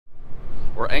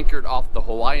We're anchored off the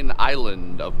Hawaiian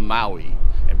island of Maui,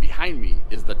 and behind me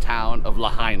is the town of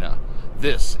Lahaina.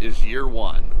 This is year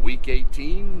 1, week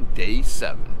 18, day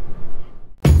 7.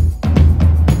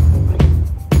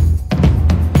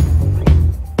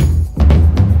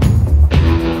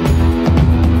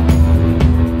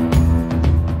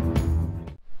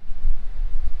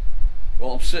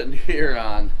 Well, I'm sitting here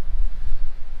on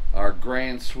our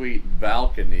grand suite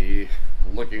balcony,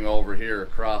 looking over here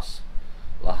across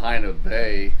Lahaina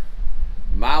Bay.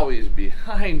 Maui's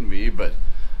behind me, but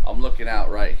I'm looking out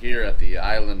right here at the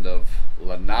island of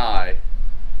Lanai,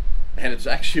 and it's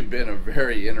actually been a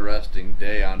very interesting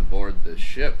day on board the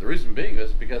ship. The reason being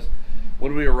is because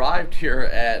when we arrived here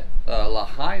at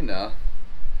Lahaina,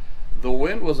 the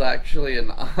wind was actually an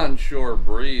onshore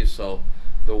breeze, so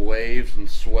the waves and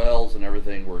swells and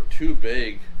everything were too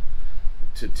big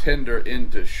to tender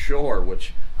into shore,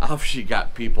 which obviously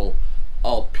got people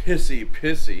all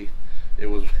pissy.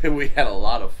 We had a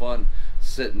lot of fun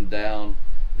sitting down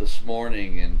this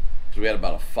morning, and so we had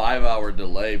about a 5-hour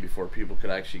delay before people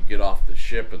could actually get off the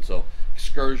ship, and so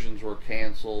excursions were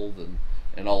canceled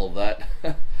and all of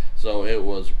that. So it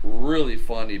was really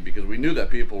funny because we knew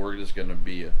that people were just going to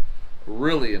be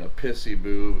really in a pissy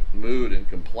mood and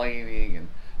complaining,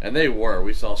 and they were.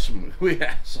 We saw some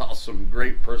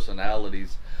great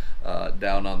personalities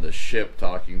down on the ship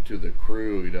talking to the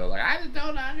crew, you know, like, I just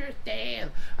don't understand.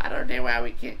 I don't know why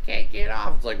we can't get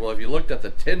off. It's like, well, if you looked at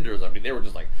the tenders, I mean, they were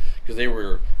just like, because they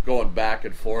were going back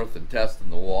and forth and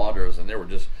testing the waters, and they were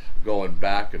just going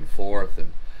back and forth,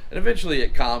 and eventually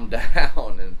it calmed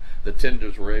down, and the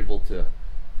tenders were able to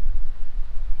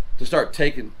start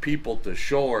taking people to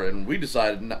shore, and we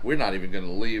decided we're not even going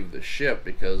to leave the ship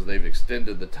because they've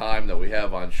extended the time that we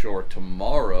have on shore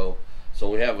tomorrow. So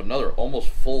we have another almost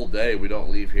full day. We don't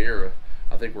leave here.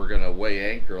 I think we're going to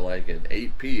weigh anchor like at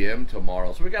 8 p.m.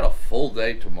 tomorrow. So we got a full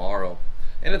day tomorrow.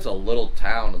 And it's a little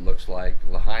town, it looks like.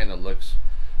 Lahaina looks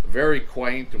very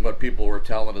quaint, and what people were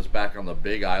telling us back on the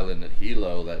big island at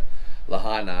Hilo, that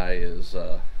Lahaina is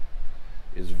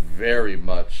very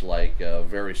much like a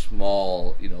very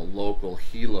small, you know, local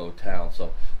Hilo town.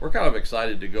 So we're kind of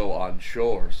excited to go on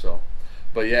shore. So,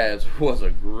 but yeah, it was a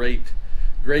great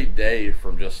day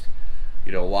from just,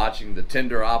 you know, watching the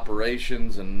tender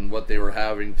operations and what they were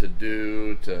having to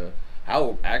do, to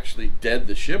how actually dead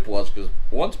the ship was, because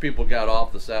once people got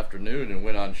off this afternoon and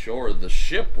went on shore, the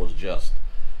ship was just,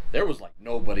 there was like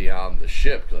nobody on the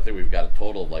ship, because I think we've got a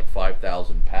total of like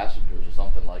 5,000 passengers or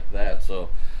something like that. So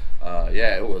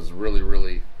yeah, it was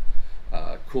really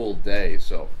cool day.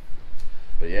 So,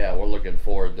 but yeah, we're looking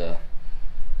forward to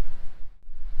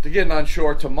getting on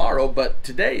shore tomorrow. But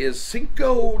today is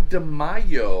Cinco de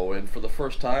Mayo, and for the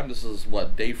first time, this is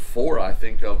what, day 4 I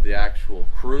think of the actual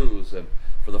cruise, and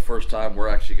for the first time we're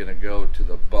actually going to go to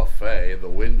the buffet, the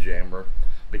Windjammer,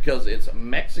 because it's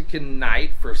Mexican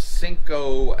night for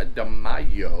Cinco de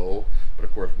Mayo. But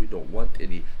of course we don't want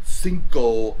any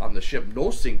cinco on the ship.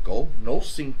 No cinco.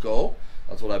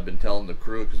 That's what I've been telling the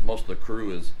crew, because most of the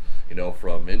crew is, you know,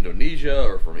 from Indonesia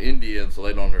or from India, and so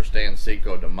they don't understand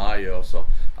Cinco de Mayo. So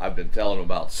I've been telling them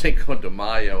about Cinco de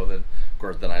Mayo. Then of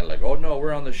course I'm like, oh no,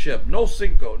 we're on the ship. No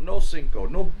cinco, no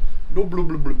blue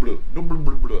blue, no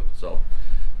blue. So,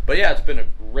 but yeah, it's been a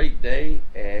great day,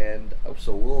 and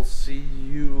so we'll see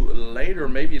you later,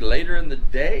 maybe later in the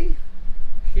day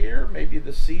here, maybe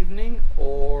this evening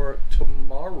or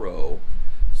tomorrow.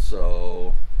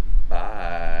 So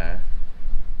bye.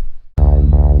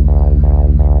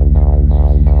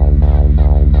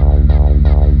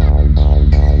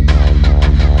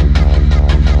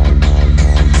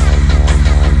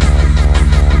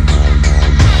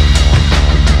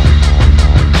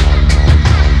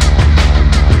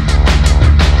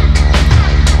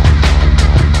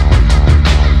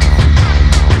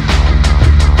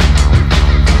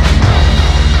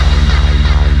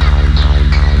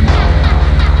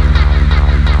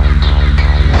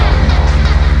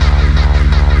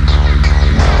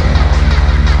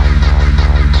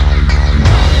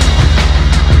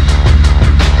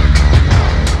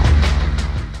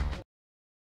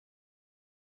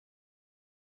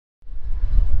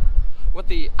 With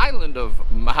the island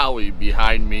of Maui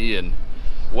behind me, and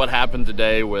what happened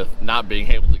today with not being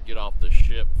able to get off the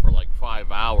ship for like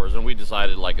 5 hours, and we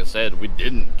decided, like I said, we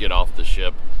didn't get off the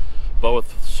ship, but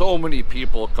with so many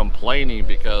people complaining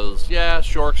because, yeah,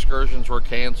 shore excursions were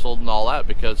canceled and all that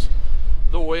because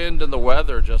the wind and the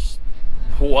weather just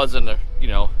wasn't, you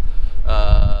know,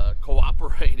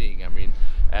 cooperating. I mean,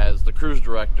 as the cruise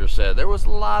director said, there was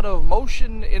a lot of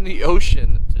motion in the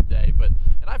ocean today. But,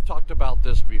 and I've talked about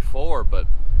this before, but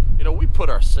you know, we put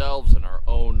ourselves in our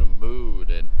own mood,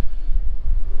 and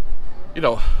you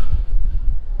know,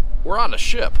 we're on a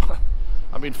ship.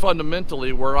 I mean,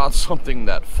 fundamentally, we're on something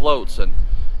that floats, and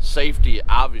safety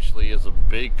obviously is a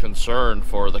big concern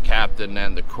for the captain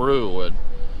and the crew.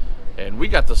 And we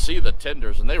got to see the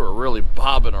tenders, and they were really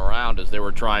bobbing around as they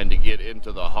were trying to get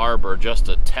into the harbor just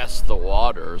to test the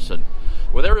waters. And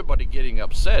with everybody getting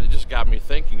upset, it just got me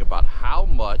thinking about how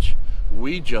much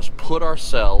we just put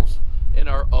ourselves in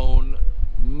our own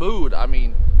mood. I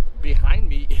mean, behind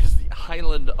me is the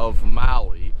island of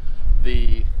Maui.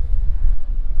 The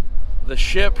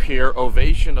ship here,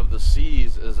 Ovation of the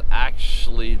Seas, is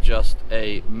actually just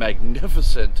a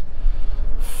magnificent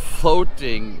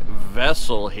floating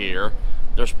vessel here.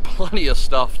 There's plenty of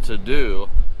stuff to do,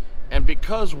 and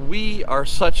because we are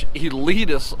such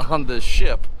elitists on this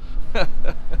ship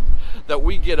that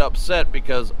we get upset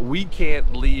because we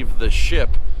can't leave the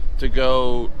ship to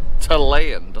go to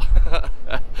land,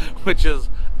 which is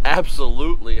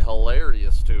absolutely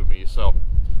hilarious to me. So,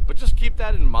 but just keep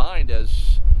that in mind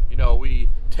as, you know, we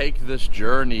take this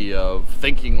journey of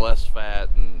thinking less fat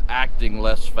and acting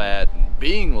less fat and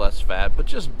being less fat, but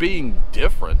just being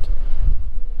different.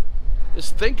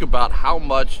 Just think about how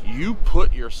much you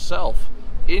put yourself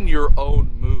in your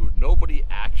own mood. Nobody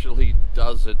actually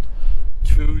does it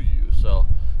to you. So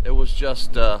it was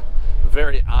just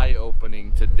very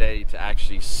eye-opening today to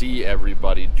actually see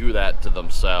everybody do that to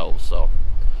themselves. So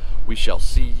we shall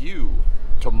see you